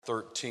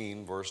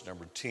13, verse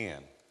number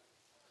 10.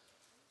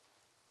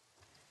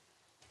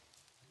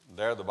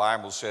 There the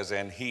Bible says,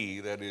 "And he,"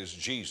 that is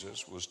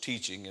Jesus, "was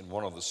teaching in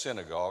one of the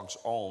synagogues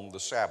on the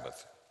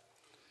Sabbath.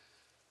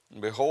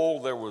 And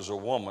behold, there was a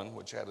woman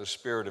which had a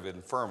spirit of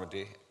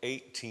infirmity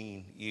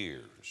 18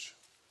 years,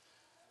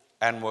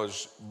 and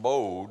was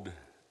bowed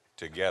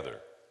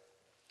together,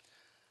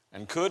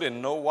 and could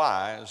in no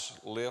wise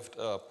lift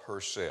up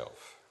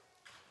herself.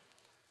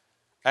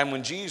 And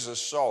when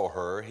Jesus saw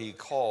her, he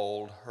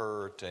called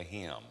her to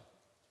him."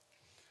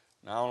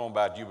 Now, I don't know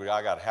about you, but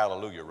I got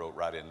hallelujah wrote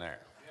right in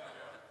there.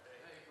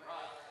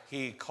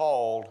 He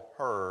called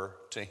her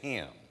to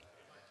him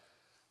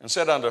and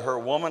said unto her,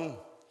 "Woman,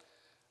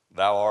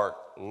 thou art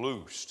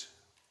loosed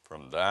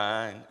from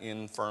thine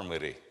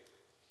infirmity."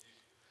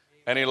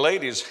 And he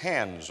laid his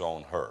hands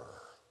on her,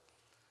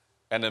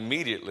 and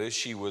immediately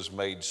she was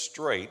made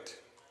straight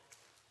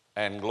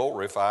and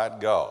glorified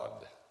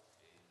God.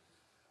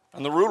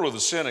 And the ruler of the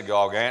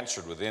synagogue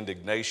answered with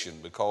indignation,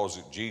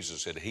 because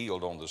Jesus had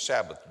healed on the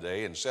Sabbath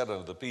day, and said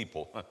unto the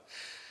people,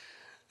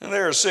 "And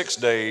there are 6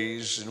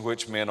 days in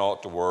which men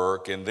ought to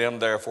work, in them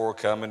therefore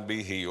come and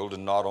be healed,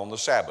 and not on the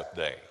Sabbath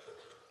day."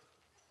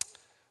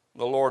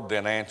 The Lord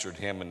then answered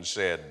him and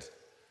said,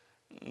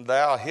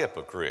 "Thou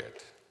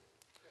hypocrite,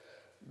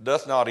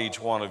 doth not each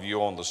one of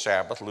you on the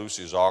Sabbath loose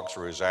his ox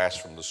or his ass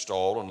from the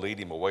stall, and lead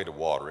him away to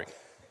watering?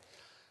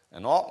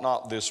 And ought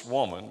not this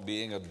woman,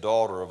 being a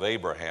daughter of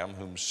Abraham,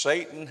 whom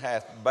Satan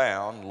hath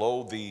bound,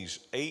 lo, these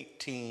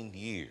 18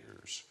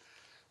 years,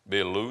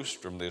 be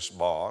loosed from this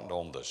bond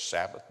on the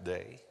Sabbath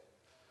day?"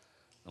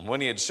 And when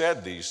he had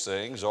said these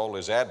things, all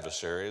his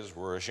adversaries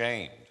were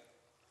ashamed.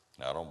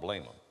 I don't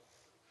blame them.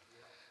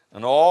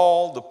 And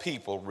all the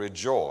people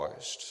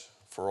rejoiced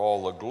for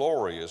all the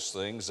glorious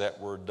things that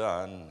were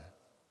done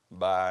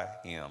by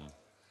him.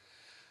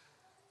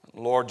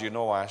 Lord, you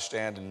know I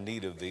stand in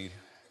need of thee.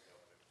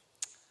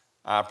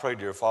 I pray,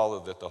 dear Father,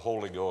 that the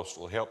Holy Ghost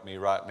will help me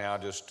right now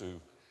just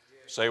to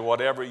say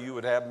whatever you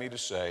would have me to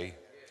say.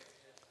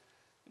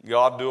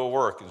 God, do a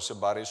work in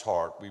somebody's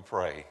heart, we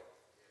pray.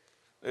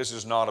 This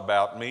is not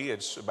about me,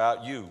 it's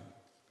about you.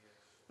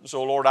 And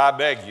so, Lord, I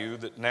beg you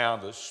that now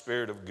the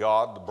Spirit of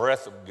God, the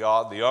breath of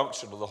God, the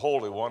unction of the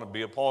Holy One will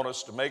be upon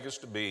us to make us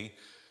to be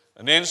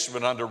an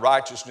instrument unto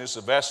righteousness,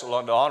 a vessel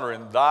unto honor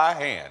in thy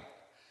hand.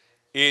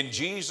 In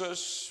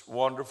Jesus'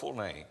 wonderful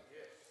name,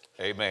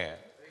 amen.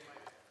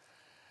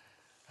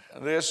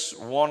 This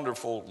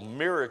wonderful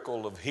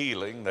miracle of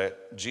healing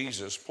that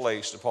Jesus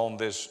placed upon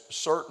this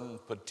certain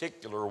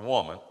particular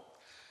woman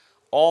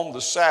on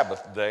the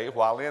Sabbath day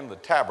while in the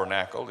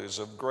tabernacle is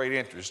of great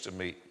interest to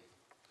me.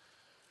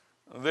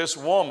 This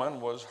woman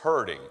was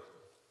hurting.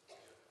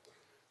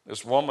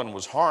 This woman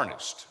was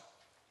harnessed.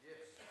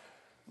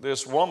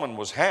 This woman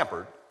was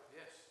hampered.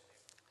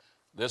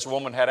 This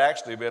woman had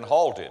actually been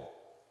halted.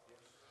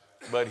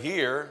 But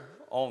here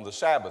on the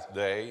Sabbath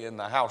day in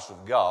the house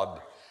of God,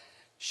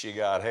 she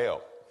got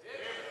help.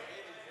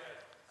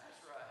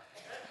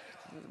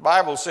 The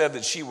Bible said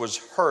that she was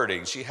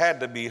hurting. She had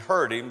to be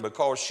hurting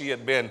because she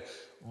had been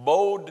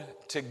bowed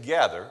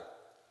together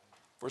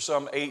for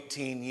some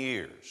 18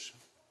 years,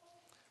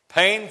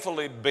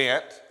 painfully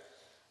bent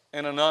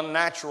in an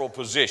unnatural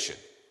position,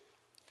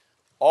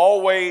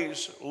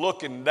 always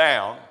looking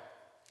down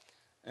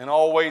and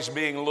always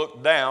being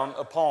looked down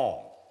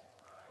upon.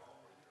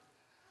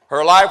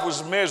 Her life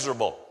was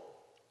miserable,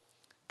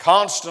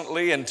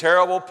 constantly in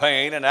terrible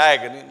pain and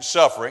agony and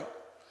suffering,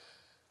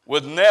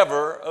 with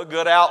never a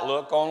good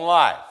outlook on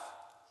life.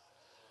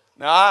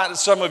 Now,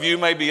 some of you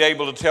may be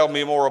able to tell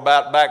me more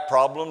about back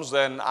problems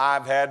than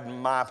I've had in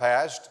my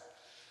past,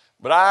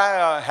 but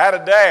I had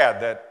a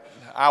dad that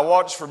I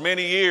watched for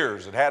many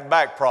years that had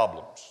back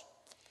problems.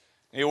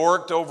 He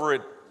worked over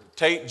at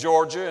Tate,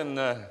 Georgia, in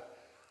the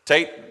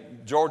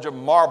Tate, Georgia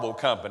Marble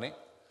Company,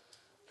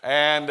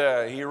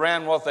 and he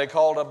ran what they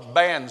called a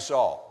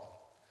bandsaw.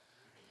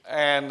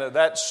 And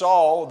that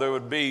saw, there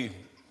would be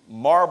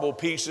marble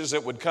pieces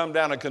that would come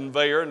down a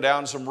conveyor and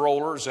down some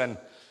rollers, and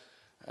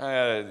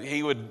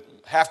he would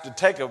have to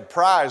take a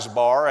prize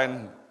bar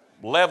and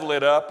level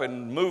it up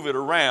and move it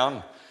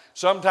around.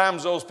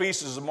 Sometimes those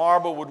pieces of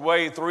marble would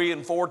weigh 3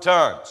 and 4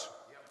 tons.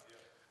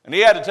 And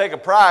he had to take a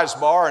prize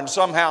bar and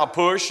somehow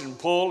push and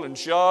pull and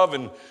shove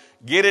and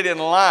get it in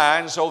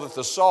line so that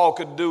the saw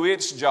could do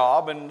its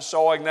job in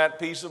sawing that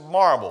piece of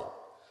marble.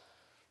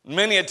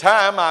 Many a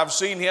time I've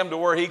seen him to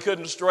where he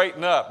couldn't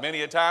straighten up.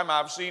 Many a time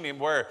I've seen him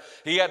where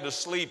he had to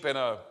sleep in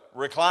a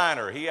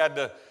recliner. He had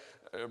to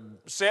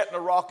sit in a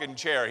rocking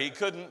chair. He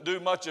couldn't do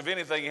much of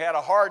anything. He had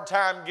a hard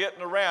time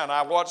getting around.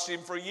 I watched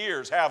him for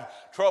years have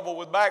trouble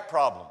with back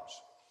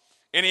problems.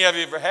 Any of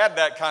you ever had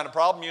that kind of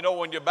problem? You know,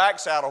 when your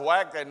back's out of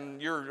whack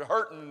and you're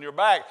hurting your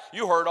back,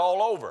 you hurt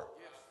all over.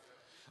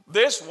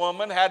 This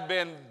woman had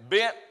been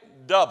bent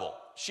double.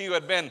 She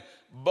had been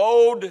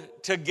bowed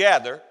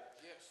together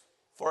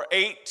for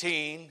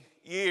 18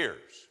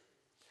 years.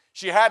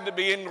 She had to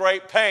be in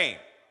great pain.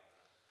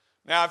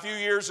 Now, a few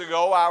years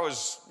ago, I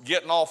was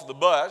getting off the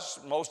bus.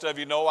 Most of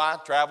you know I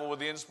traveled with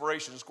the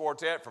Inspirations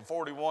Quartet for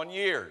 41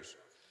 years.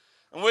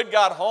 And we'd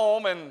got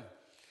home, and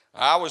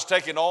I was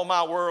taking all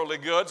my worldly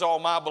goods, all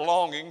my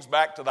belongings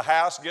back to the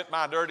house, get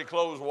my dirty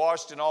clothes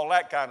washed and all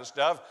that kind of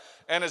stuff.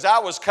 And as I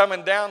was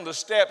coming down the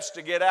steps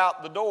to get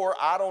out the door,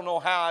 I don't know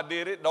how I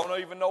did it, don't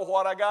even know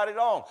what I got it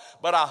on,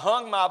 but I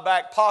hung my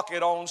back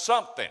pocket on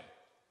something.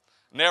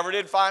 Never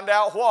did find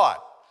out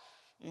what.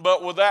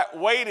 But with that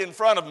weight in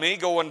front of me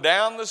going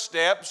down the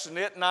steps and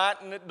at night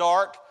and at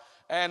dark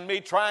and me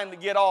trying to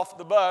get off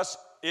the bus,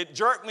 it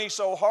jerked me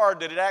so hard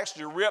that it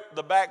actually ripped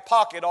the back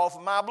pocket off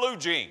of my blue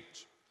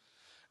jeans.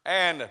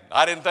 And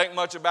I didn't think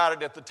much about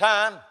it at the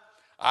time.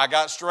 I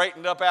got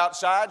straightened up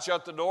outside,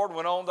 shut the door, and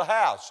went on the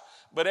house.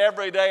 But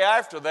every day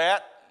after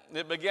that,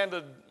 it began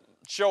to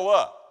show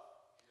up.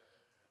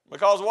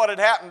 Because what had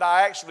happened,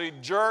 I actually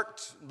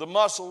jerked the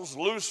muscles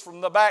loose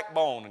from the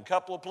backbone in a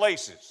couple of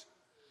places.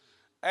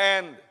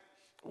 And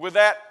with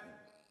that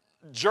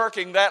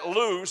jerking that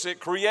loose, it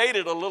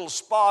created a little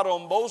spot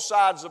on both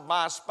sides of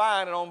my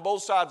spine and on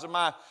both sides of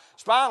my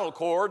spinal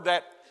cord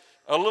that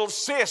a little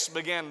cyst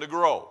began to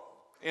grow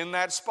in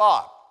that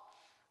spot.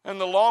 And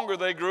the longer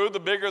they grew, the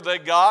bigger they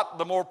got,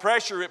 the more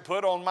pressure it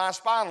put on my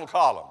spinal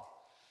column.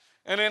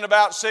 And in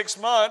about 6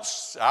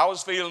 months, I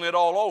was feeling it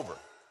all over.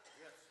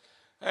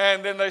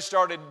 And then they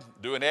started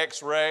doing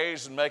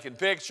x-rays and making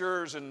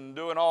pictures and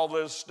doing all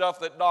this stuff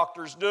that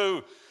doctors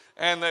do.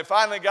 And they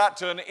finally got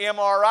to an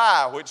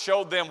MRI, which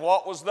showed them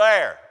what was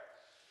there.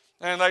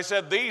 And they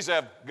said, these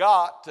have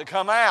got to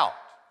come out.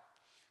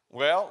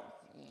 Well,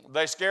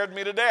 they scared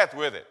me to death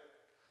with it.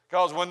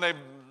 Because when they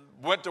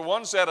went to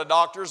one set of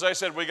doctors, they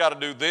said, we got to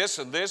do this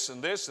and this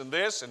and this and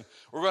this, and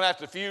we're going to have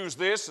to fuse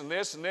this and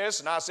this and this.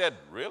 And I said,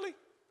 really?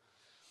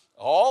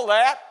 All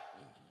that?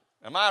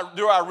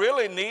 Do I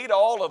really need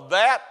all of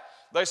that?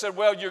 They said,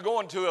 well, you're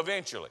going to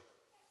eventually.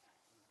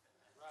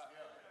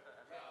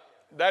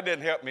 That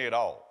didn't help me at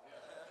all.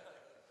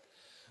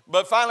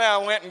 But finally I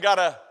went and got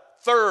a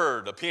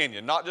third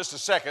opinion, not just a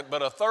second,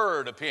 but a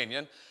third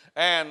opinion.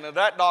 And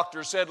that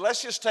doctor said,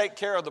 let's just take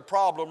care of the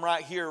problem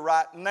right here,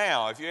 right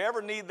now. If you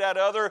ever need that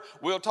other,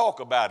 we'll talk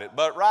about it.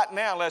 But right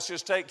now, let's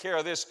just take care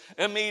of this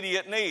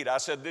immediate need. I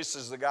said, this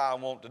is the guy I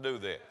want to do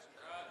this.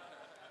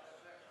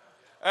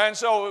 And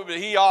so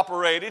he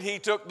operated. He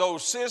took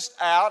those cysts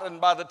out, and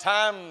by the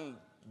time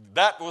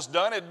that was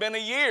done, it had been a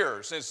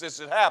year since this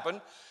had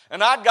happened.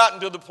 And I'd gotten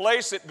to the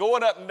place that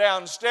going up and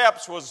down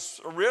steps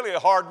was really a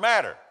hard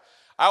matter.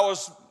 I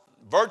was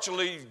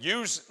virtually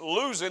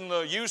losing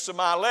the use of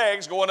my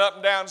legs going up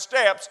and down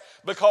steps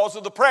because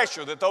of the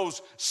pressure that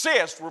those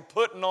cysts were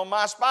putting on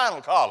my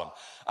spinal column.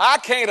 I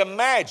cannot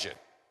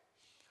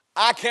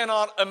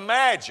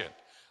imagine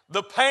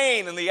the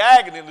pain and the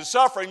agony and the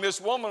suffering this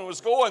woman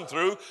was going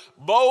through,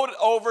 bowed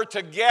over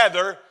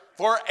together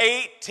for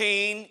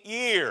 18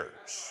 years.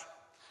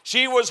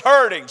 She was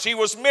hurting. She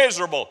was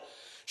miserable.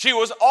 She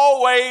was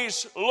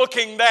always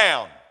looking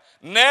down,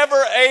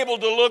 never able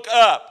to look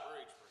up.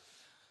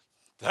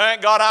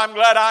 Thank God, I'm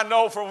glad I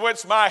know from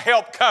whence my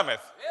help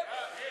cometh.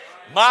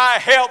 My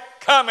help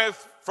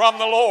cometh from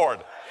the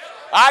Lord.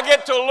 I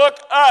get to look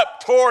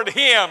up toward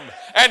Him,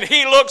 and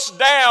He looks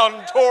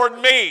down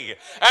toward me.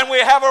 And we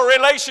have a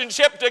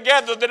relationship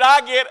together that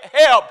I get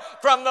help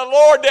from the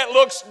Lord that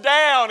looks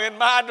down in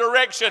my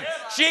direction.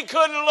 She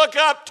couldn't look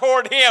up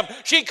toward Him.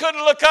 She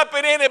couldn't look up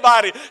at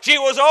anybody. She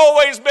was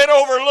always bent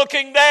over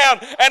looking down,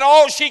 and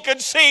all she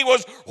could see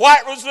was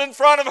what was in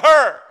front of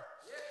her.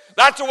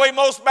 That's the way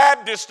most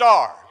Baptists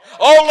are.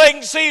 All they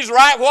can see is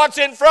right what's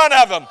in front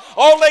of them.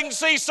 All they can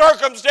see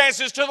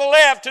circumstances to the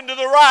left and to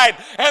the right.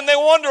 And they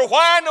wonder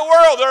why in the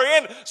world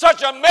they're in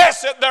such a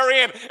mess that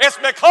they're in. It's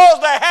because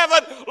they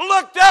haven't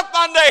looked up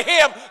unto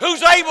Him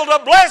who's able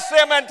to bless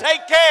them and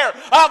take care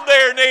of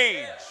their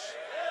needs.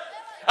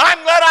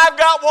 I'm glad I've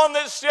got one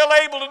that's still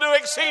able to do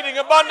exceeding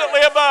abundantly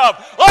above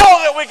all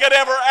that we could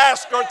ever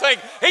ask or think.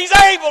 He's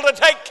able to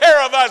take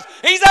care of us.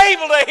 He's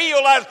able to heal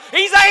us.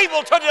 He's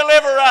able to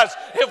deliver us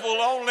if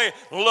we'll only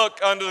look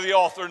unto the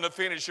author and the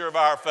finisher of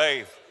our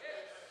faith.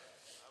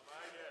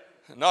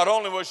 Not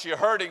only was she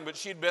hurting, but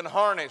she'd been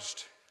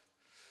harnessed.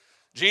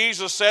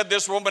 Jesus said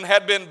this woman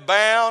had been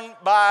bound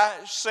by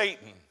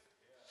Satan,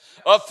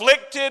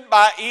 afflicted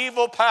by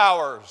evil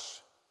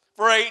powers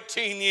for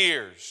 18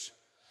 years.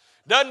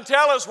 Doesn't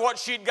tell us what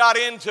she'd got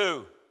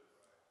into.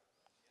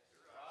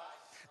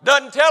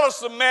 Doesn't tell us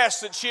the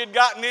mess that she had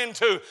gotten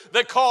into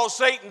that caused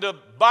Satan to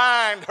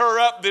bind her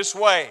up this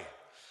way.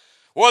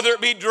 Whether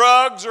it be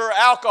drugs or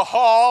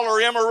alcohol or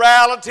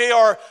immorality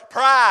or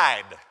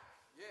pride.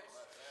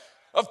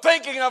 Of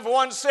thinking of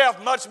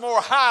oneself much more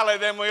highly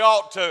than we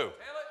ought to.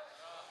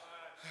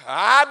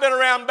 I've been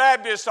around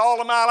Baptists all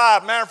of my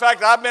life. Matter of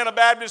fact, I've been a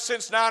Baptist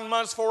since 9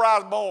 months before I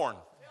was born.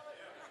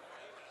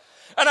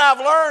 And I've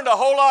learned a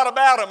whole lot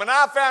about them. And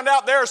I found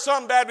out there are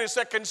some Baptists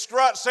that can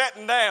strut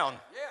sitting down.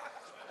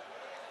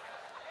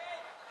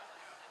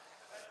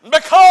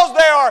 Because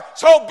they are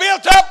so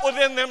built up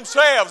within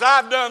themselves.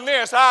 I've done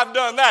this, I've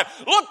done that.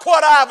 Look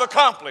what I've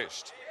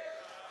accomplished.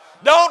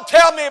 Don't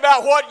tell me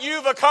about what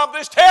you've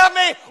accomplished. Tell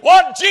me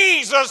what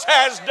Jesus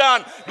has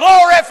done.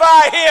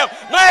 Glorify Him,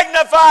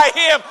 magnify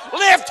Him,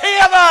 lift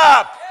Him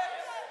up.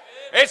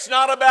 It's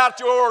not about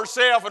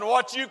yourself and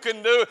what you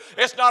can do.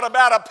 It's not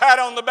about a pat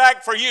on the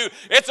back for you.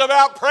 It's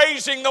about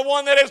praising the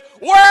one that is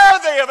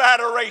worthy of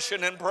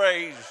adoration and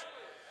praise.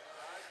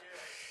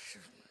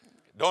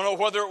 Don't know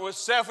whether it was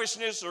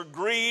selfishness or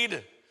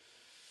greed.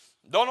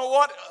 Don't know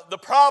what the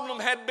problem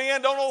had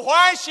been. Don't know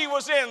why she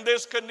was in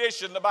this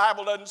condition. The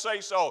Bible doesn't say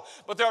so.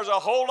 But there's a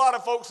whole lot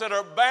of folks that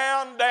are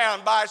bound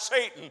down by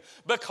Satan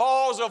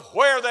because of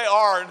where they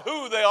are and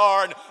who they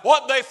are and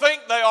what they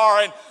think they are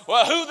and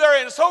who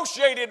they're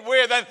associated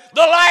with and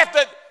the life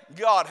that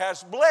God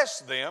has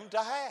blessed them to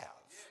have.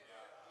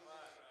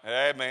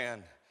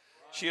 Amen.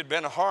 She had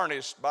been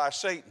harnessed by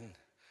Satan.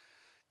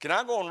 Can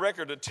I go on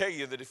record to tell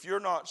you that if you're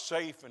not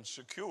safe and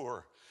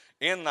secure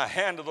in the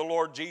hand of the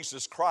Lord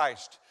Jesus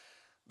Christ,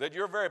 that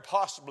you're very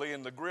possibly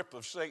in the grip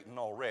of Satan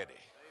already.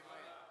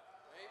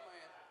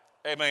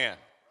 Amen. Amen.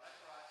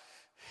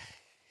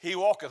 He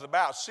walketh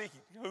about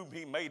seeking whom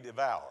he may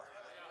devour.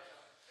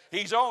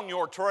 He's on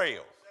your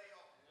trail.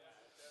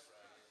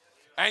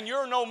 And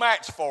you're no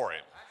match for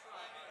him.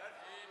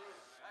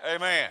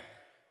 Amen.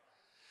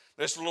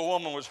 This little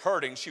woman was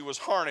hurting. She was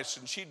harnessed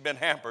and she'd been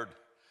hampered.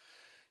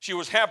 She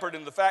was hampered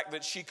in the fact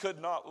that she could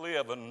not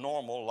live a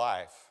normal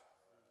life.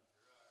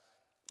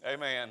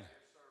 Amen.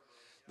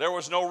 There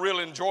was no real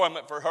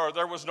enjoyment for her.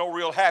 There was no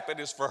real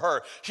happiness for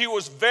her. She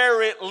was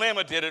very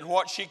limited in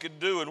what she could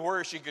do and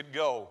where she could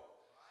go.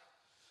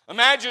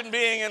 Imagine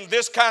being in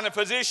this kind of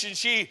position.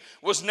 She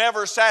was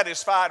never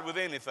satisfied with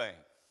anything.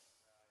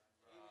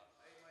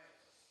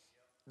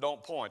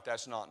 Don't point,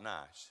 that's not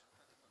nice.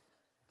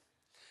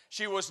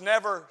 She was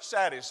never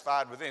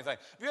satisfied with anything.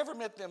 Have you ever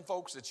met them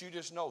folks that you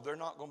just know they're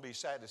not going to be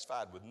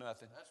satisfied with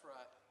nothing? That's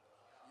right.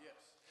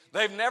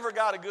 They've never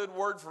got a good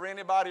word for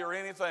anybody or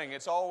anything.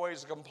 It's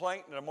always a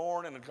complaint and a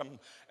mourn,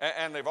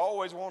 and they've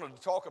always wanted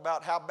to talk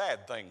about how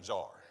bad things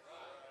are.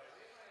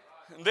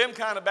 And them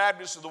kind of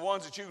Baptists are the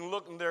ones that you can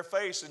look in their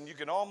face and you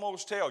can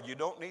almost tell you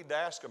don't need to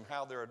ask them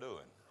how they're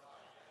doing.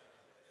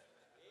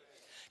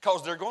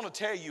 Because they're going to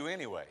tell you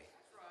anyway.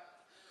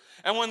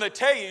 And when they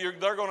tell you,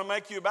 they're going to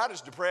make you about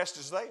as depressed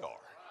as they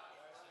are.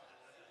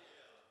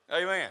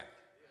 Amen.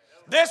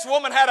 This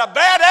woman had a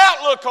bad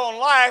outlook on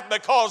life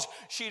because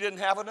she didn't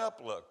have an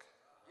uplook.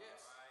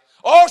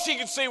 All she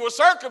could see was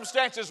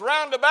circumstances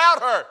round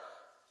about her.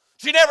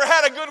 She never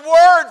had a good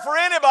word for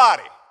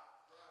anybody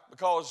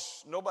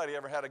because nobody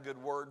ever had a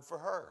good word for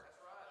her.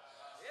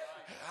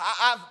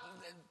 I've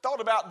thought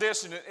about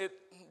this and it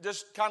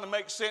just kind of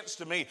makes sense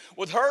to me.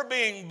 With her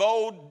being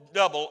bowed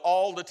double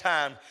all the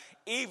time,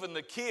 even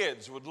the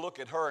kids would look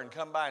at her and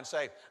come by and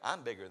say,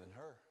 I'm bigger than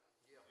her.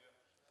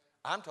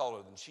 I'm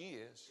taller than she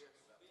is.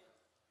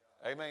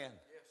 Amen.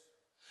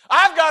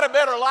 I've got a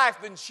better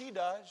life than she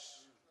does.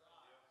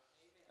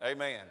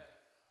 Amen.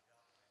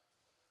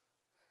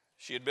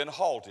 She had been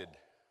halted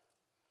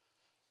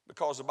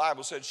because the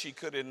Bible said she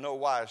could in no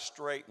wise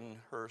straighten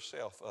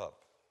herself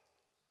up.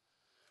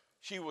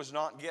 She was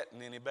not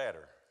getting any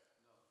better.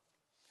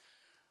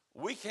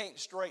 We can't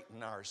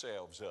straighten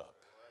ourselves up.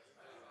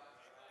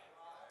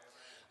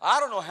 I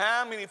don't know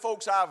how many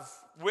folks I've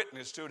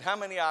witnessed to and how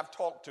many I've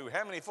talked to,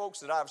 how many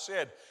folks that I've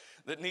said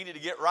that needed to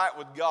get right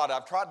with God.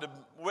 I've tried to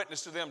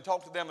witness to them,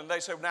 talk to them, and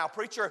they say, now,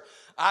 preacher,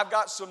 I've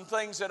got some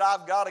things that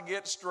I've got to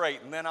get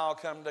straight, and then I'll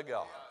come to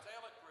God.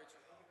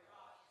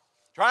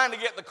 Trying to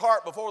get the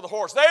cart before the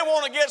horse. They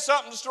want to get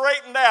something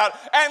straightened out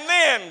and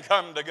then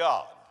come to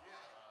God.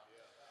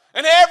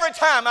 And every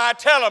time I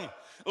tell them,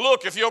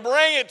 look, if you'll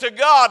bring it to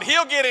God,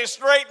 He'll get it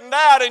straightened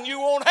out and you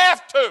won't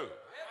have to.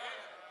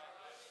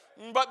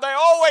 But they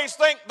always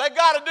think they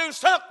got to do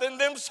something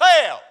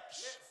themselves.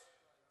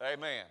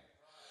 Amen.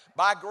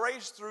 By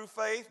grace through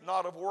faith,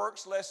 not of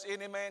works, lest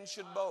any man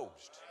should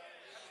boast.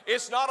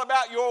 It's not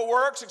about your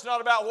works. It's not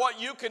about what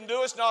you can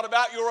do. It's not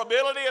about your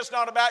ability. It's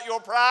not about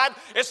your pride.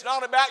 It's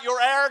not about your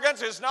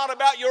arrogance. It's not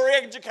about your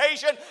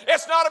education.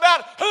 It's not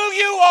about who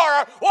you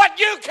are or what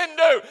you can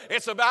do.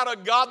 It's about a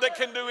God that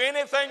can do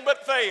anything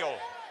but fail.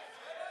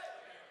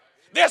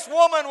 This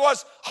woman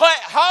was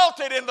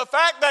halted in the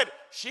fact that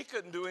she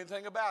couldn't do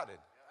anything about it.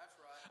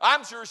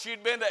 I'm sure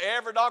she'd been to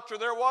every doctor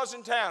there was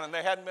in town and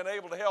they hadn't been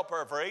able to help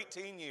her for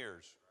 18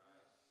 years.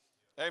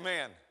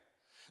 Amen.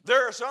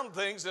 There are some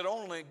things that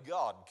only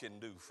God can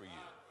do for you.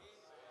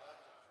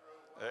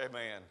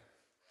 Amen.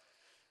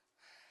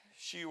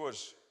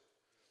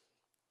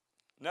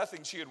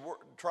 Nothing she had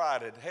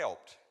tried had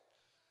helped.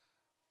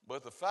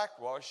 But the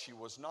fact was she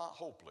was not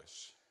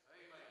hopeless.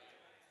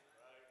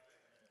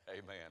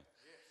 Amen.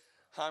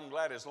 I'm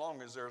glad as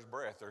long as there's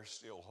breath, there's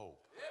still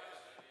hope.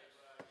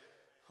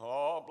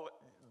 Oh,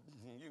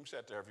 you can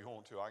sit there if you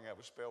want to. I can have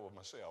a spell with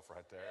myself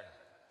right there.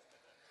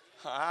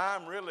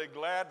 I'm really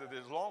glad that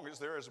as long as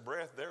there is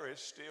breath, there is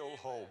still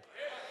hope.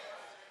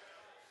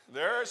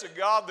 There is a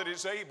God that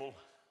is able.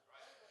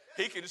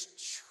 He can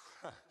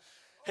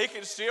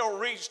still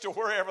reach to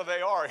wherever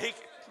they are.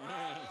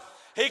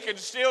 He can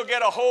still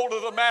get a hold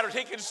of the matters.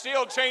 He can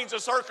still change the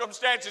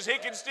circumstances. He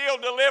can still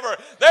deliver.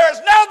 There is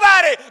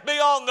nobody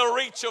beyond the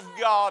reach of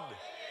God.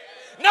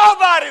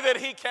 Nobody that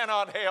He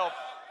cannot help.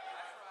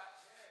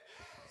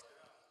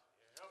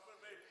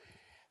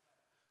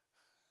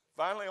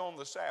 Finally on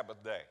the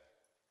Sabbath day.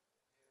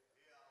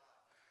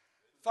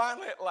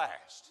 Finally at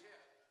last.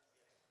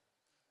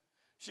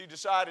 She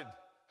decided,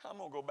 I'm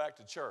going to go back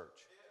to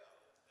church.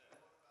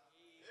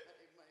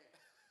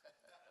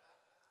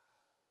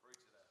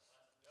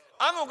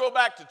 I'm going to go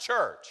back to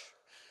church.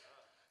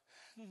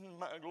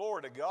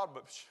 Glory to God,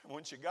 but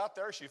when she got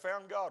there, she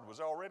found God was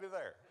already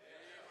there.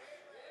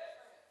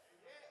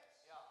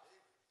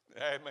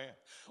 Amen.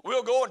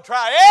 We'll go and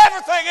try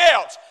everything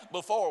else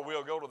before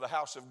we'll go to the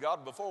house of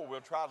God, before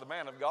we'll try the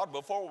man of God,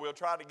 before we'll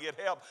try to get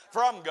help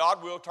from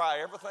God, we'll try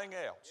everything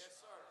else.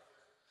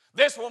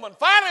 This woman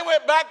finally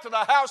went back to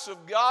the house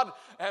of God,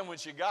 and when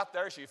she got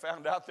there, she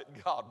found out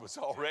that God was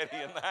already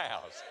in the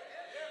house.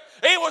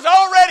 He was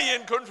already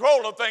in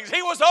control of things.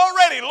 He was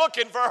already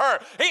looking for her.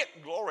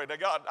 Glory to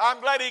God. I'm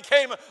glad he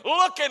came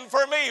looking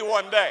for me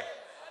one day.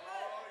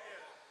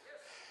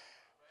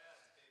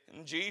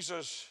 And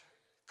Jesus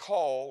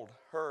called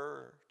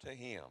her to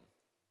him.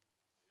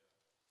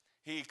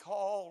 He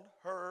called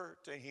her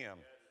to him.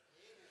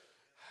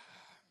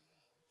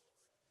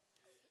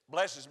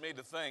 Blesses me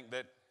to think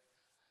that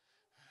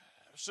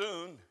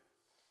soon,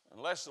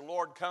 unless the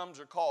Lord comes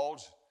or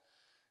calls,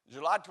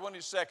 July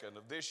 22nd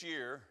of this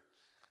year,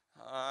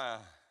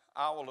 I'll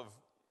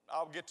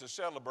get to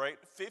celebrate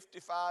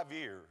 55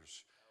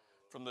 years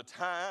from the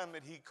time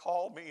that he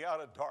called me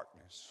out of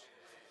darkness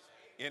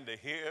into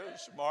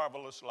his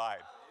marvelous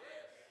light.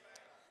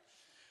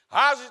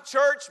 I was at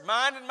church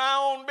minding my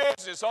own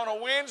business on a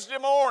Wednesday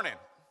morning.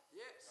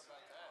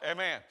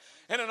 Amen.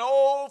 In an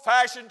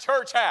old-fashioned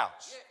church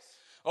house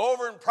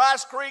over in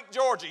Price Creek,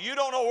 Georgia. You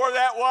don't know where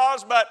that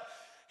was, but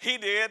he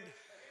did.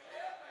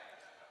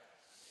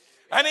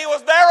 And he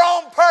was there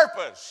on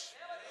purpose.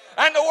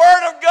 And the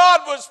Word of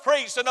God was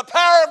preached, and the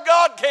power of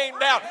God came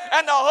down,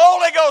 and the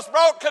Holy Ghost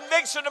brought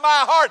conviction to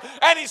my heart.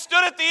 And he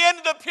stood at the end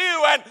of the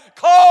pew and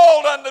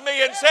called unto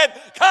me and said,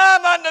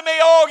 come unto me,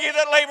 all ye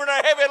that labor and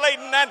are heavy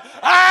laden, and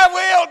I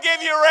will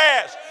give you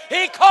rest.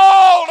 He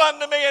called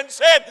unto me and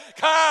said,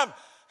 come,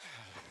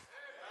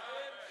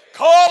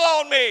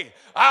 call on me.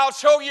 I'll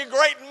show you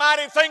great and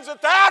mighty things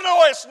that thou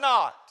knowest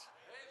not.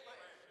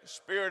 The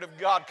Spirit of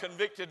God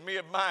convicted me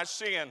of my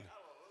sin.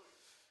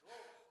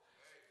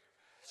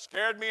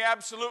 Scared me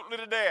absolutely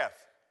to death.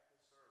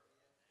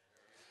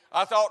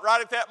 I thought right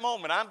at that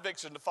moment, I'm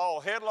fixing to fall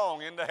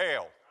headlong into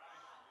hell.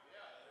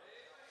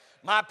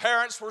 My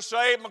parents were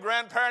saved. My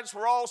grandparents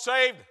were all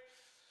saved.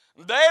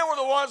 They were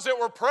the ones that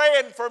were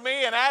praying for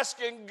me and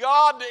asking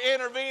God to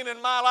intervene in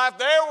my life.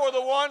 They were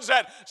the ones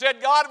that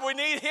said, God, we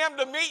need him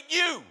to meet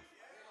you.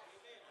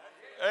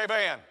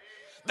 Amen.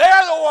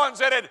 They're the ones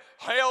that had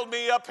held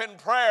me up in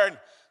prayer, and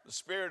the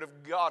Spirit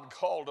of God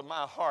called to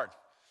my heart.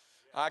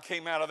 I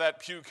came out of that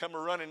pew, come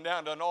running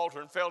down to an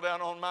altar and fell down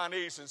on my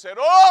knees and said,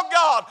 oh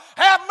God,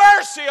 have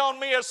mercy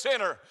on me, a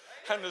sinner.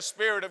 And the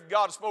Spirit of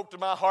God spoke to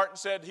my heart and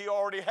said, he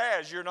already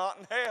has, you're not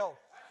in hell.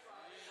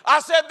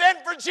 I said, then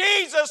for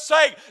Jesus'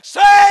 sake,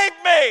 save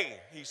me.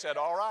 He said,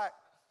 all right,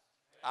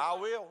 I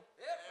will.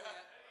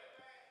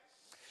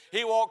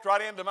 He walked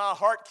right into my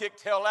heart,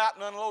 kicked hell out,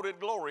 and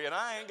unloaded glory, and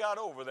I ain't got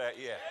over that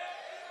yet.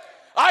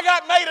 I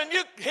got made a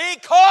new, he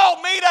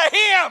called me to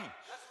him.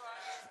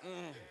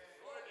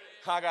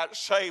 I got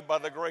saved by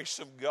the grace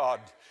of God.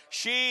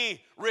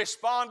 She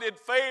responded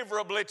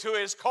favorably to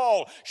his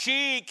call.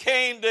 She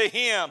came to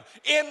him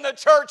in the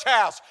church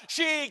house.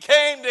 She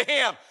came to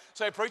him.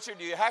 Say, preacher,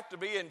 do you have to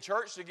be in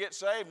church to get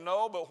saved?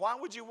 No, but why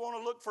would you want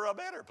to look for a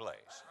better place?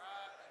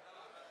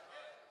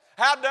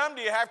 How dumb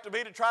do you have to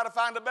be to try to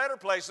find a better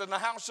place than the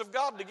house of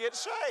God to get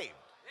saved?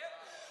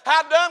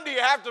 How dumb do you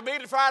have to be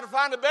to try to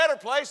find a better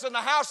place than the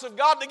house of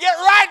God to get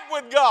right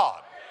with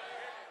God?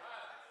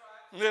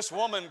 This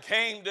woman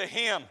came to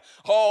him,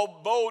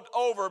 all bowed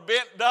over,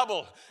 bent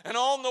double. And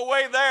on the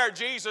way there,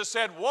 Jesus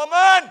said,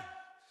 woman,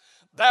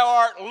 thou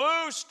art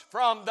loosed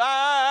from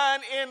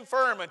thine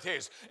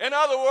infirmities. In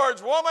other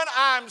words, woman,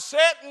 I'm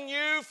setting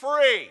you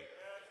free.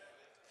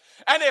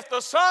 And if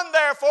the Son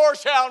therefore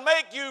shall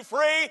make you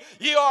free,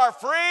 you are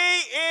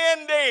free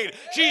indeed.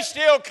 She's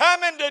still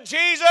coming to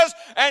Jesus,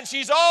 and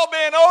she's all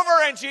been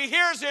over, and she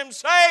hears him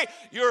say,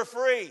 you're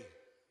free.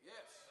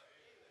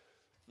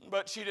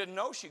 But she didn't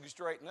know she could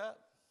straighten up.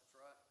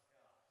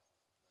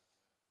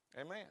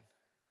 Amen.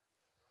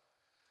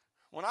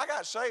 When I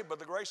got saved by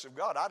the grace of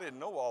God, I didn't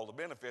know all the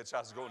benefits I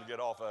was going to get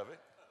off of it.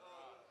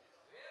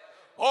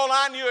 All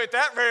I knew at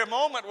that very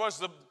moment was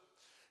the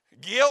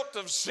guilt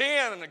of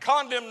sin and the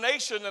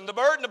condemnation, and the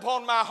burden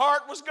upon my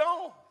heart was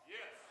gone.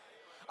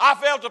 I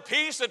felt a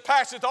peace that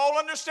passeth all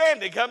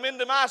understanding come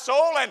into my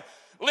soul and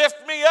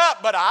lift me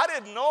up, but I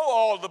didn't know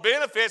all the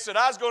benefits that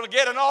I was going to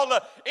get and all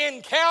the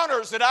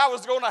encounters that I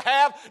was going to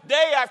have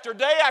day after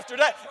day after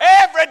day.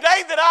 Every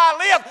day that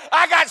I live,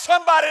 I got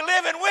somebody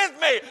living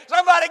with me,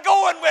 somebody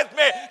going with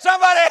me,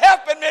 somebody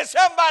helping me,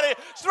 somebody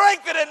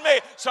strengthening me,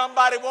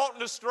 somebody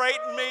wanting to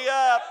straighten me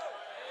up.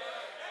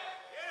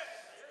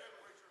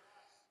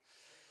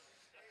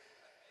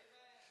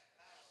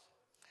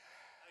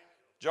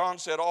 John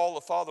said, all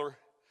the Father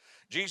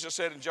Jesus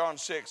said in John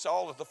 6,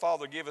 all that the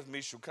Father giveth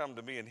me shall come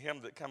to me, and him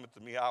that cometh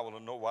to me I will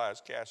in no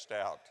wise cast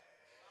out.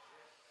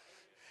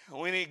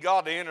 We need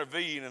God to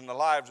intervene in the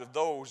lives of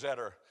those that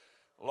are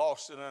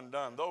lost and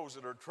undone, those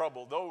that are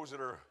troubled, those that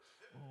are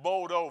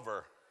bowled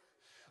over,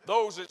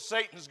 those that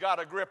Satan's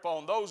got a grip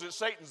on, those that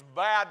Satan's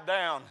bowed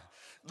down,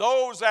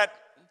 those that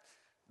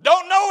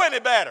don't know any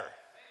better.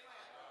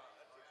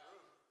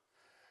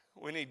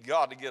 We need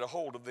God to get a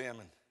hold of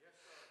them and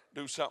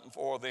do something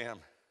for them.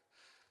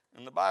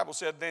 And the Bible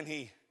said then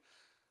he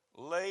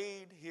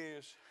laid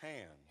his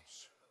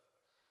hands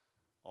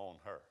on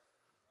her.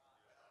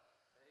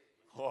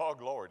 Oh,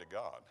 glory to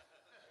God.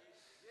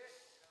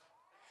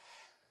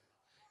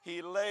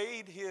 He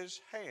laid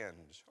his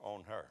hands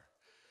on her.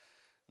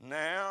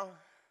 Now,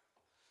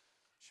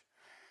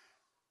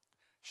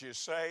 she is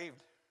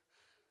saved.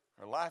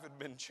 Her life had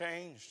been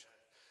changed.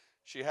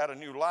 She had a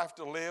new life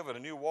to live and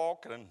a new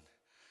walk and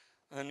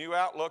a new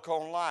outlook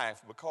on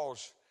life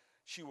because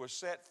she was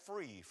set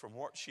free from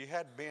what she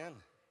had been.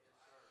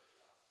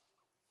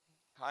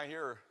 I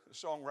hear the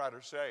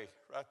songwriter say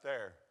right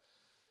there,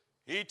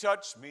 he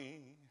touched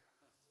me.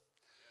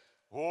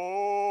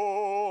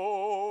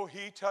 Oh,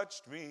 he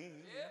touched me.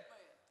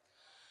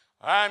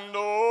 And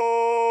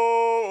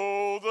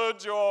oh, the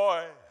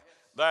joy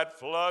that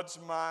floods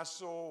my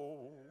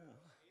soul.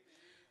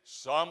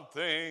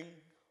 Something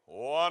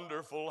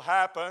wonderful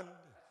happened.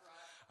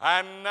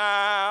 And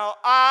now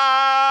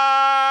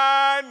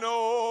I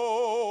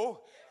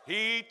know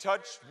he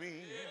touched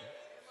me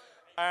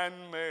and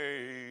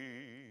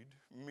made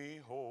me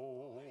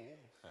whole.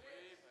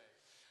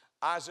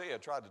 Isaiah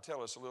tried to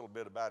tell us a little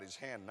bit about his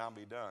hand, and I'll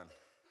be done.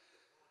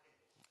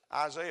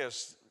 Isaiah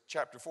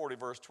chapter 40,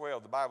 verse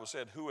 12, the Bible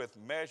said, who hath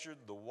measured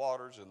the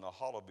waters in the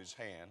hollow of his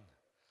hand,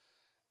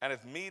 and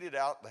hath meted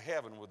out the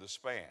heaven with a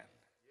span,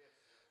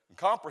 and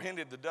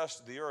comprehended the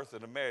dust of the earth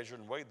in a measure,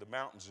 and weighed the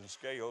mountains in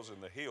scales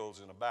and the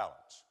hills in a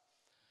balance.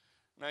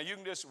 Now, you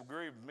can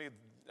disagree with me,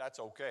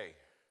 that's okay.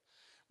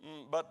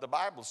 But the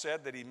Bible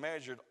said that he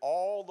measured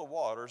all the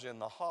waters in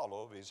the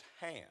hollow of his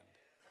hand.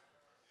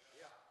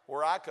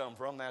 Where I come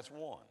from, that's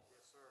one.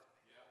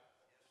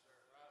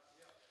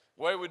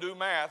 The way we do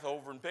math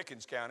over in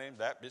Pickens County,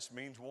 that just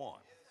means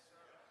one.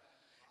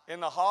 In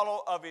the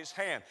hollow of his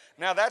hand.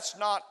 Now, that's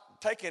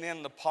not taken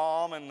in the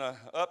palm and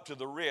up to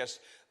the wrist.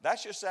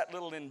 That's just that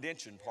little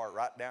indention part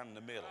right down in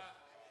the middle.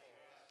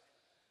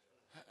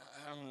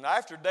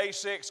 After day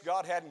 6,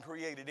 God hadn't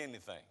created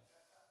anything.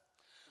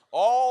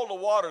 All the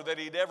water that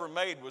he'd ever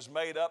made was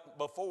made up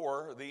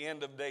before the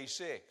end of day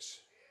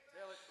 6.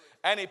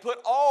 And he put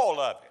all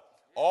of it,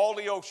 all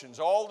the oceans,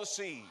 all the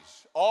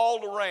seas, all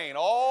the rain,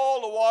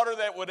 all the water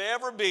that would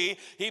ever be,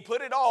 he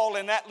put it all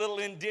in that little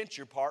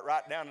indenture part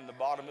right down in the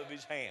bottom of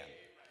his hand.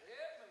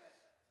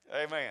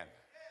 Amen.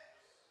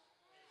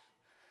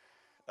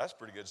 That's a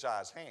pretty good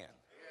sized hand.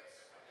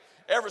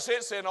 Ever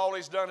since then, all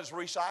he's done is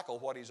recycle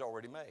what he's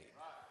already made.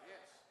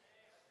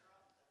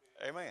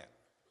 Amen.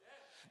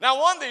 Now,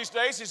 one of these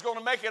days, he's going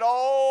to make it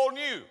all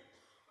new.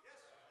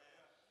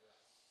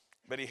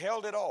 But he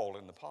held it all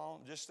in the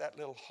palm, just that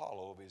little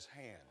hollow of his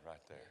hand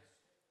right there.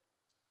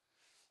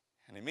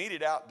 And he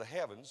meted out the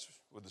heavens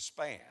with a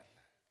span.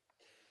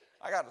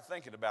 I got to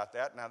thinking about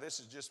that. Now, this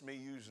is just me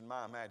using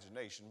my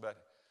imagination, but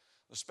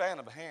the span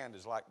of a hand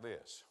is like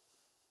this.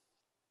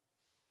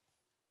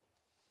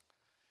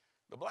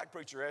 The black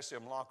preacher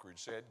S.M. Lockridge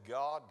said,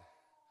 God,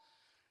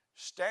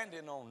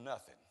 standing on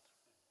nothing.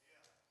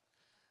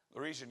 The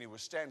reason he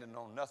was standing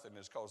on nothing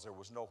is because there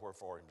was nowhere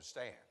for him to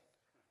stand.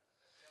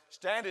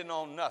 Standing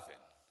on nothing.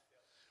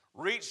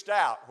 Reached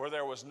out where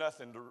there was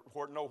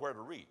nowhere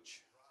to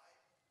reach.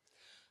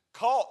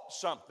 Caught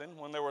something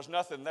when there was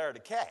nothing there to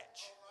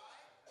catch.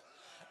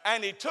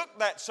 And he took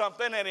that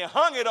something and he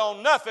hung it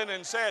on nothing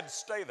and said,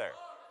 stay there.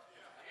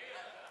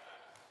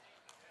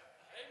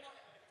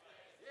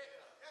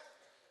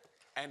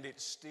 And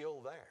it's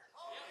still there.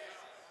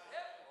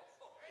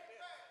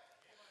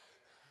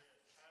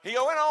 He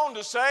went on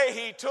to say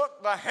he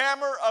took the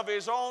hammer of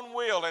his own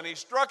will and he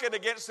struck it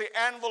against the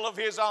anvil of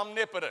his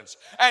omnipotence.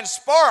 And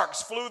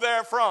sparks flew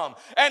therefrom.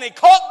 And he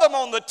caught them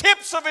on the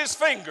tips of his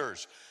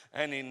fingers.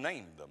 And he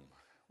named them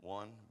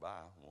one by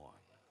one.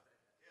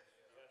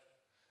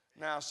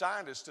 Now,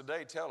 scientists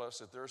today tell us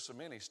that there are so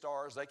many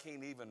stars they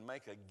can't even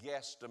make a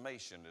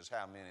guesstimation as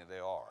how many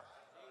there are.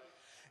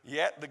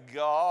 Yet the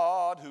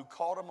God who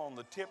caught them on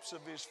the tips of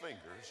his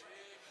fingers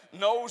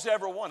knows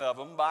every one of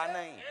them by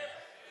name.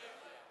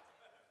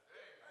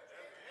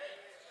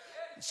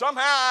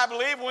 Somehow I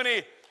believe when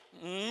he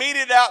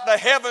meted out the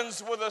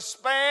heavens with a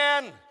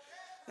span,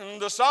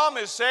 the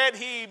psalmist said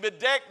he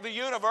bedecked the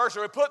universe,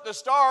 or he put the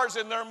stars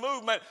in their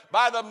movement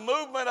by the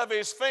movement of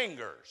his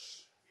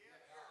fingers.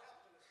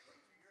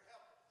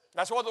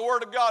 That's what the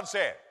Word of God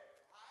said.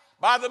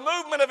 By the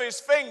movement of his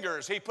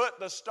fingers, he put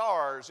the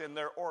stars in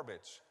their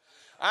orbits.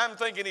 I'm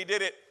thinking he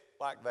did it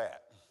like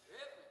that.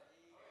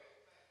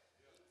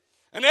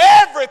 And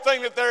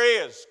everything that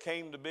there is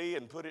came to be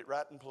and put it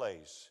right in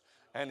place.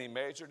 And he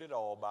measured it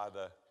all by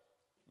the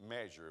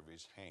measure of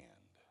his hand.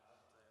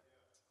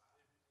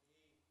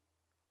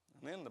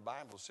 And then the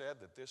Bible said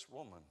that this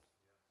woman,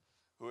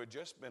 who had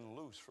just been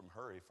loose from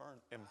her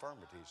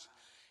infirmities,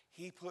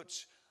 he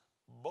puts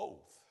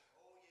both.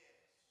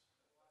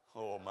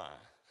 Oh my.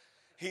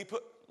 He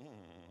put,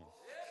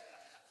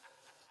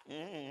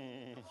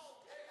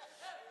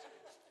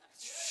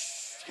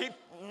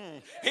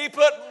 he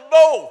put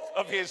both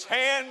of his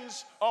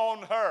hands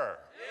on her.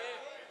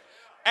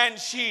 And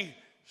she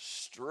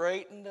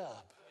straightened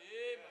up.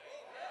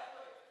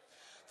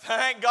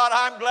 Thank God,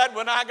 I'm glad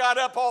when I got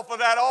up off of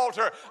that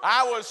altar,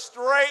 I was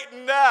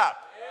straightened up.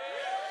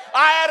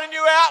 I had a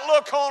new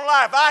outlook on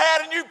life. I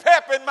had a new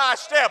pep in my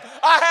step.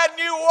 I had a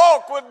new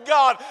walk with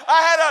God.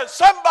 I had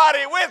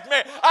somebody with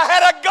me. I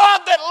had a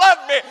God that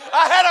loved me.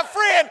 I had a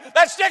friend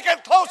that's sticking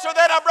closer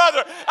than a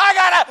brother. I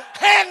got a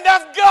hand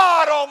of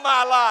God on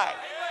my life.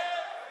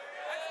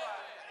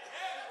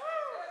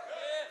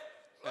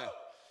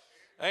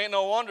 Ain't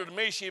no wonder to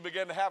me she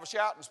began to have a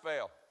shouting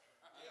spell.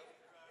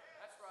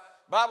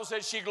 The Bible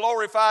says she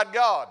glorified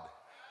God.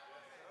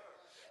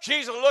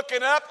 She's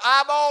looking up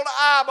eyeball to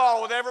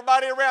eyeball with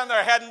everybody around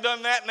there. Hadn't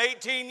done that in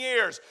 18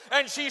 years.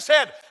 And she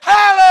said,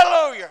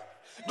 hallelujah.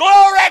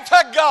 Glory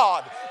to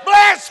God.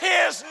 Bless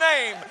his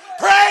name.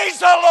 Praise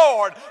the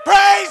Lord.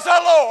 Praise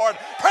the Lord.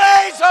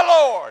 Praise the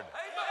Lord.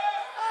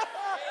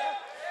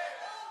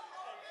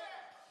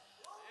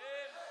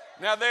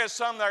 Now there's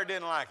some there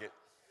didn't like it.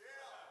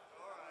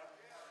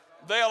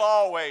 They'll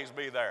always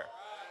be there.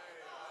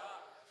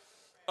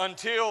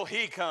 Until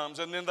he comes,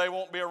 and then they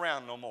won't be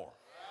around no more.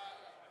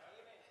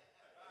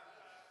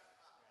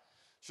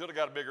 Should have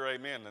got a bigger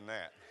amen than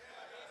that.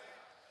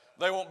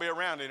 They won't be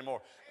around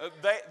anymore.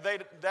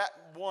 That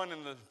one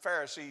in the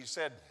Pharisees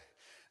said,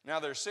 now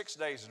there's 6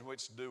 days in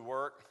which to do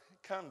work.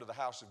 Come to the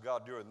house of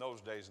God during those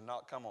days and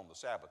not come on the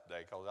Sabbath day,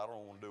 because I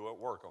don't want to do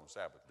work on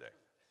Sabbath day.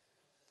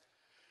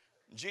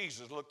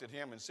 Jesus looked at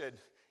him and said,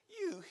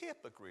 you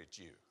hypocrite,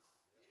 you.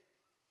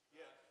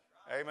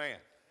 Amen.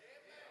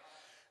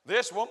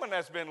 This woman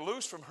that's been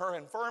loose from her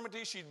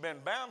infirmity, she'd been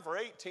bound for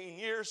 18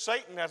 years.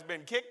 Satan has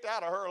been kicked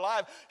out of her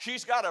life.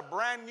 She's got a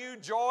brand new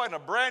joy and a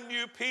brand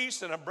new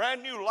peace and a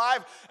brand new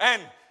life.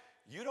 And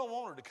you don't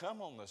want her to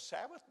come on the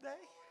Sabbath day?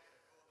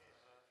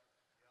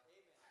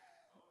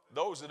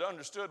 Those that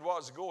understood what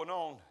was going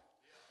on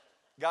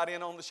got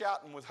in on the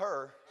shouting with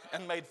her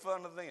and made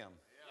fun of them.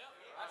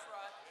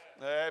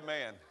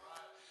 Amen.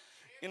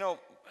 You know,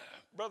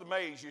 Brother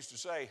Mays used to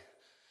say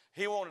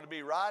he wanted to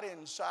be right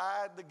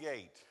inside the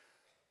gate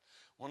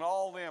when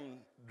all them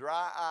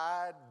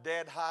dry-eyed,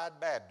 dead-eyed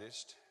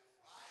Baptists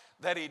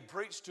that he'd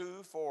preached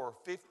to for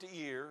 50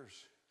 years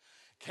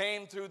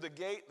came through the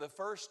gate the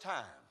first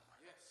time.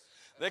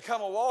 They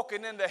come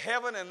a-walking into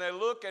heaven and they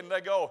look and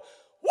they go,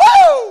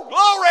 whoa,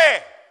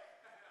 glory!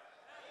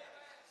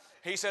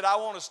 He said, I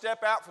want to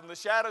step out from the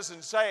shadows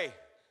and say,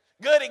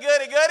 goody,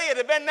 goody, goody, it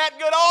had been that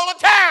good all the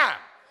time.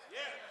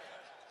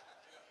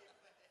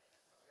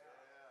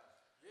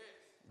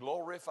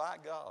 Glorify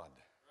God.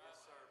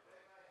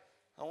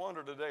 I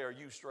wonder today, are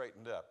you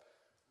straightened up?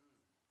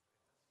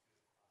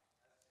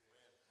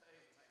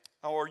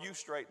 How are you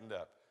straightened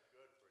up?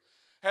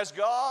 Has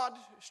God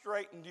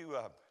straightened you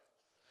up?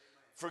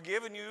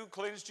 Forgiven you,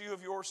 cleansed you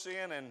of your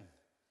sin, and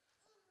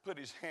put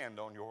his hand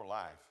on your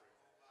life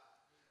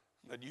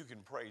that you can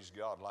praise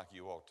God like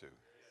you ought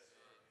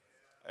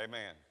to?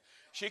 Amen.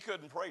 She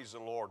couldn't praise the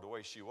Lord the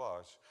way she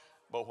was,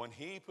 but when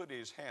he put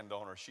his hand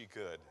on her, she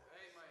could.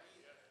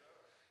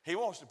 He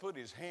wants to put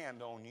his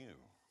hand on you.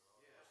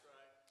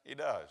 He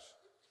does.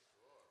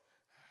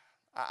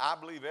 I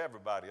believe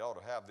everybody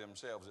ought to have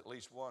themselves at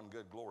least one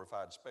good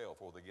glorified spell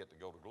before they get to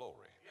go to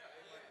glory.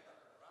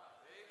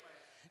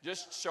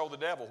 Just show the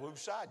devil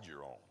whose side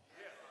you're on.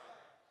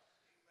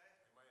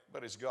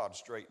 But has God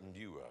straightened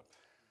you up?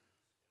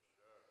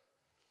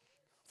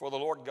 For the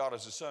Lord God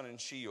is a sun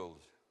and shield.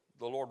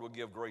 The Lord will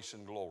give grace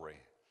and glory.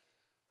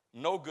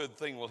 No good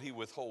thing will he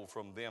withhold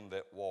from them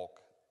that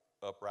walk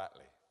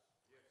uprightly.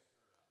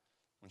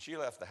 When she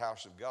left the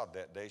house of God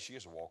that day, she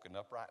was walking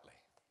uprightly.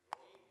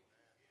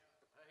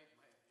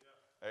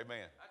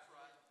 Amen.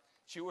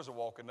 She was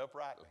walking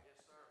uprightly.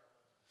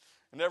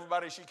 And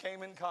everybody she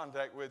came in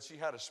contact with, she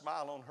had a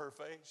smile on her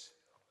face.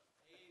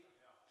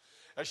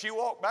 As she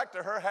walked back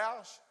to her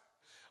house,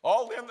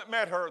 all them that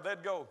met her,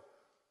 they'd go,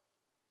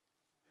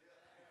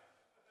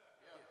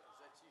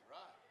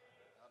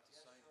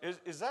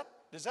 Is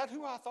that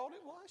who I thought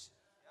it was?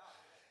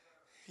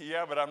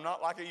 Yeah, but I'm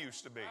not like I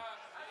used to be.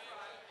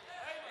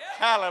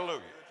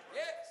 Hallelujah.